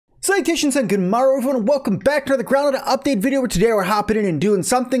Salutations and good morrow everyone, and welcome back to the Grounded update video where today we're hopping in and doing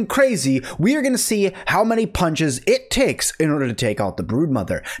something crazy. We are going to see how many punches it takes in order to take out the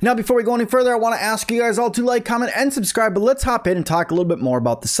Broodmother. Now before we go any further, I want to ask you guys all to like, comment, and subscribe, but let's hop in and talk a little bit more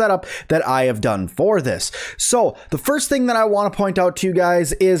about the setup that I have done for this. So the first thing that I want to point out to you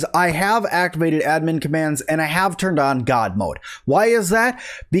guys is I have activated admin commands and I have turned on God mode. Why is that?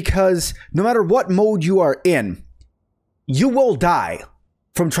 Because no matter what mode you are in, you will die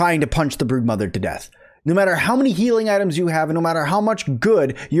from trying to punch the Broodmother to death. No matter how many healing items you have, and no matter how much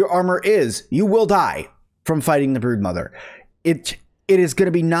good your armor is, you will die from fighting the Broodmother. It is going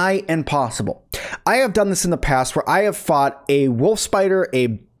to be nigh impossible. I have done this in the past where I have fought a wolf spider,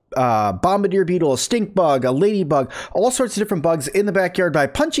 a bombardier beetle, a stink bug, a ladybug, all sorts of different bugs in the backyard by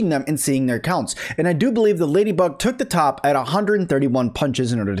punching them and seeing their counts. And I do believe the ladybug took the top at 131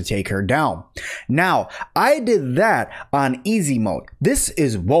 punches in order to take her down. Now, I did that on easy mode. This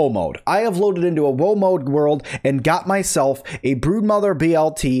is woe mode. I have loaded into a woe mode world and got myself a Broodmother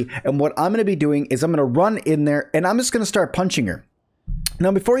BLT. And what I'm going to be doing is I'm going to run in there and I'm just going to start punching her.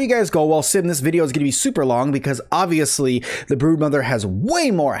 Now, before you guys go, well, Sim, this video is going to be super long because obviously the Broodmother has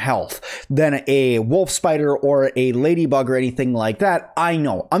way more health than a wolf spider or a ladybug or anything like that. I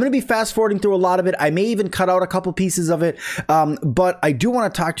know. I'm going to be fast forwarding through a lot of it. I may even cut out a couple pieces of it, but I do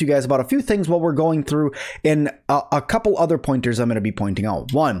want to talk to you guys about a few things while we're going through, and a couple other pointers I'm going to be pointing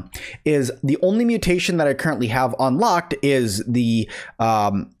out. One is the only mutation that I currently have unlocked is the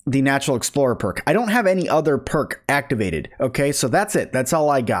Natural Explorer perk. I don't have any other perk activated. Okay, so that's it. That's all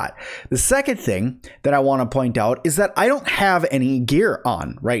I got. The second thing that I want to point out is that I don't have any gear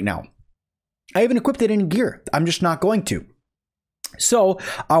on right now. I haven't equipped any gear. I'm just not going to. So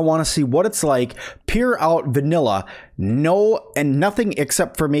I want to see what it's like pure out vanilla, no and nothing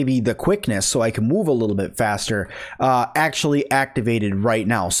except for maybe the quickness so I can move a little bit faster, actually activated right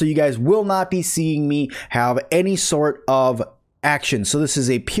now. So you guys will not be seeing me have any sort of action. So this is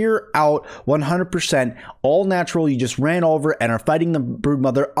a pure out 100% all natural. You just ran over and are fighting the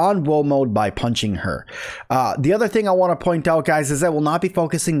Broodmother on woe mode by punching her. The other thing I want to point out, guys, is I will not be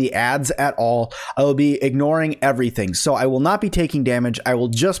focusing the ads at all. I will be ignoring everything. So I will not be taking damage. I will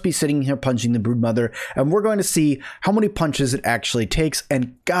just be sitting here punching the Broodmother, and we're going to see how many punches it actually takes.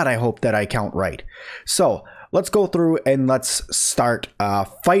 And God, I hope that I count right. So let's go through and let's start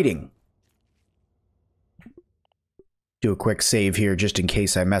fighting. Do a quick save here just in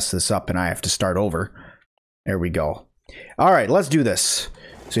case I mess this up and I have to start over. There we go. All right, let's do this.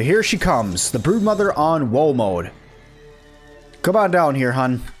 So here she comes, the Broodmother on woe mode. Come on down here,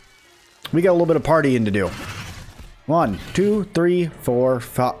 hun. We got a little bit of partying to do. 1, 2, 3, 4,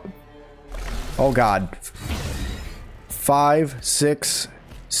 5. Oh God. 5, 6,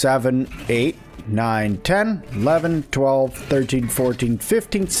 7, 8, 9, 10, 11, 12, 13, 14,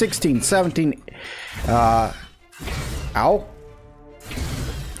 15, 16, 17. Ow.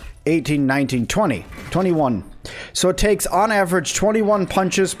 18, 19, 20, 21. So it takes on average 21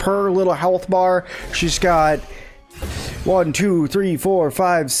 punches per little health bar. She's got 1, 2, 3, 4,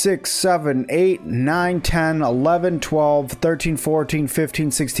 5, 6, 7, 8, 9, 10, 11, 12, 13, 14,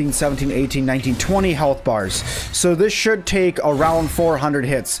 15, 16, 17, 18, 19, 20 health bars. So this should take around 400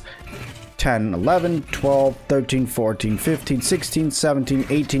 hits. 10, 11, 12, 13, 14, 15, 16, 17,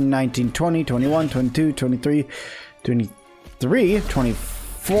 18, 19, 20, 21, 22, 23, 23,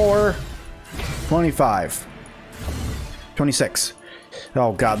 24, 25, 26.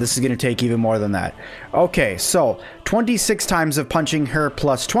 Oh God, this is going to take even more than that. Okay, so 26 times of punching her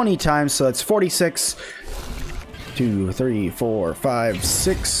plus 20 times, so that's 46. 2, 3, 4, 5,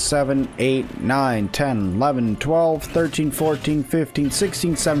 6, 7, 8, 9, 10, 11, 12, 13, 14, 15,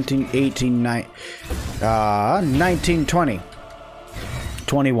 16, 17, 18, 19, 20,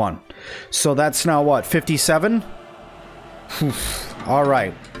 21. So that's now what, 57? All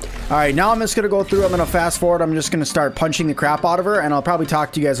right. All right, now I'm just going to go through. I'm going to fast forward. I'm just going to start punching the crap out of her, and I'll probably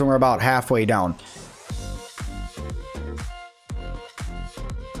talk to you guys when we're about halfway down.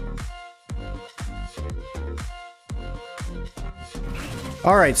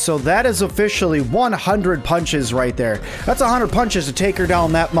 All right, so that is officially 100 punches right there. That's 100 punches to take her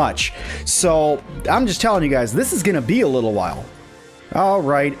down that much. So I'm just telling you guys, this is going to be a little while. All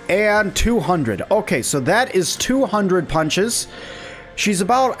right, and 200. Okay, so that is 200 punches. She's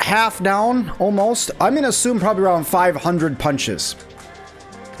about half down, almost. I'm going to assume probably around 500 punches.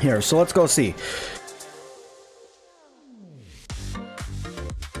 Here, so let's go see.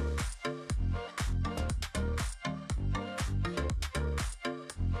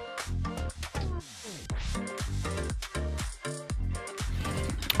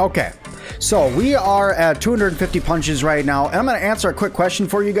 Okay, So we are at 250 punches right now, and I'm going to answer a quick question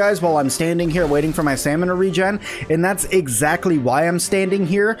for you guys while I'm standing here waiting for my stamina regen, and that's exactly why I'm standing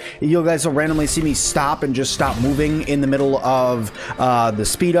here. You guys will randomly see me stop and just stop moving in the middle of the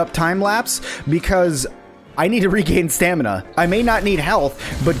speed up time lapse, because I need to regain stamina. I may not need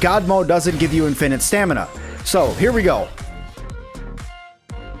health, but God mode doesn't give you infinite stamina. So here we go.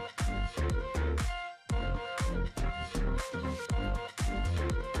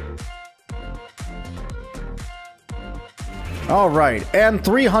 All right, and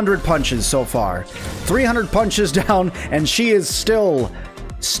 300 punches so far. 300 punches down, and she is still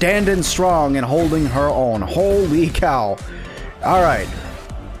standing strong and holding her own. Holy cow. All right,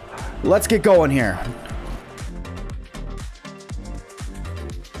 let's get going here.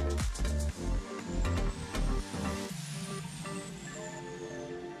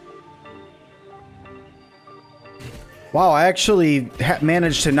 Wow, I actually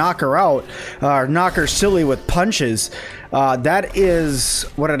managed to knock her out, knock her silly with punches. That is,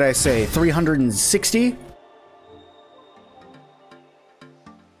 what did I say, 360?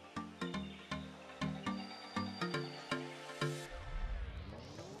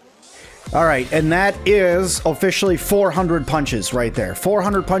 All right, and that is officially 400 punches right there.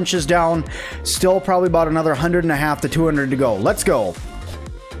 400 punches down, still probably about another 150 to 200 to go. Let's go.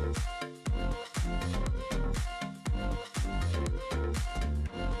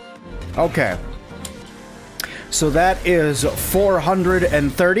 Okay, so that is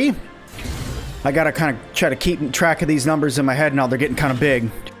 430. I gotta kind of try to keep track of these numbers in my head now. They're getting kind of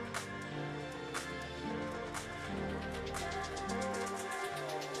big.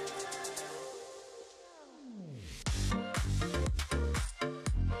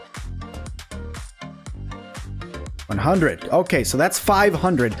 Okay, so that's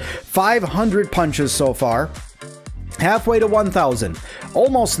 500. 500 punches so far. Halfway to 1,000.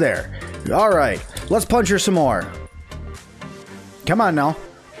 Almost there. All right, let's punch her some more. Come on now.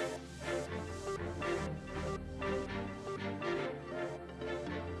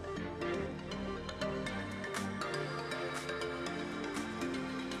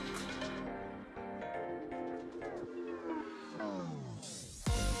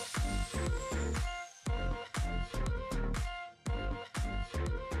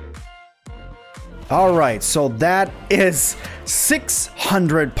 All right, so that is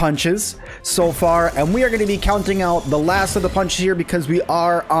 600 punches so far, and we are going to be counting out the last of the punches here because we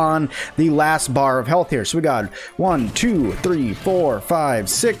are on the last bar of health here. So we got 1, 2, 3, 4, 5,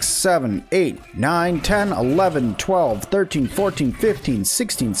 6, 7, 8, 9, 10, 11, 12, 13, 14, 15,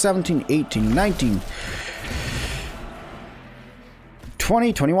 16, 17, 18, 19,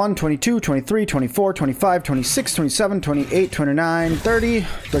 20, 21, 22, 23, 24, 25, 26, 27, 28, 29, 30,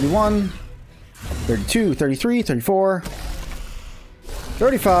 31, 32, 33, 34,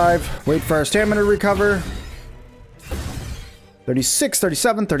 35, wait for our stamina to recover, 36,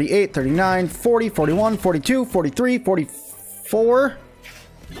 37, 38, 39, 40, 41, 42, 43, 44,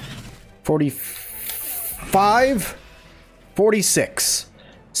 45, 46.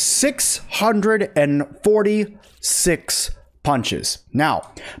 646 punches.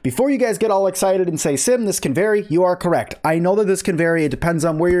 Now, before you guys get all excited and say, Sim, this can vary, you are correct. I know that this can vary. It depends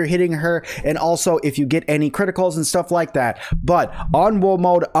on where you're hitting her and also if you get any criticals and stuff like that. But on WoW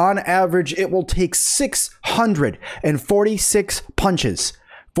mode, on average, it will take 646 punches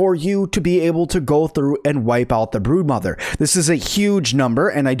for you to be able to go through and wipe out the Broodmother. This is a huge number,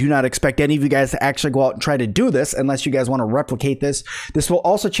 and I do not expect any of you guys to actually go out and try to do this unless you guys want to replicate this. This will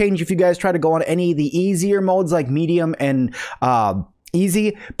also change if you guys try to go on any of the easier modes like medium and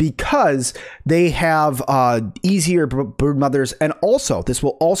easy, because they have easier Broodmothers, and also this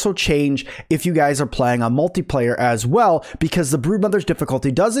will also change if you guys are playing on multiplayer as well, because the Broodmother's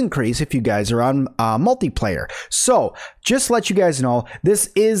difficulty does increase if you guys are on multiplayer. So just let you guys know,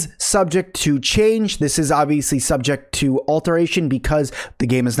 this is subject to change. This is obviously subject to alteration because the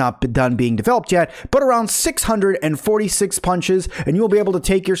game has not been done being developed yet, but around 646 punches and you'll be able to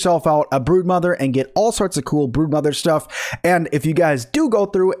take yourself out a Broodmother and get all sorts of cool Broodmother stuff. And if you guys do go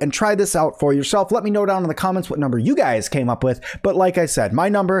through and try this out for yourself, let me know down in the comments what number you guys came up with. But like I said, my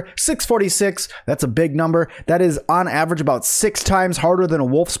number 646, that's a big number. That is on average about 6 times harder than a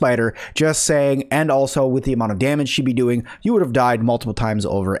wolf spider, just saying. And also with the amount of damage she'd be doing, you would have died multiple times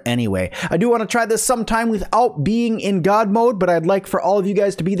over anyway. I do want to try this sometime without being in God mode, but I'd like for all of you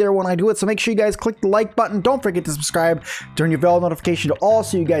guys to be there when I do it. So make sure you guys click the like button. Don't forget to subscribe, turn your bell notification to all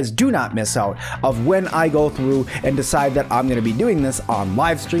so you guys do not miss out of when I go through and decide that I'm going to be doing this on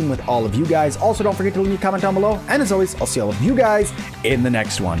live stream with all of you guys. Also, don't forget to leave me a comment down below. And as always, I'll see all of you guys in the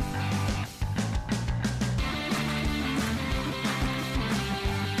next one.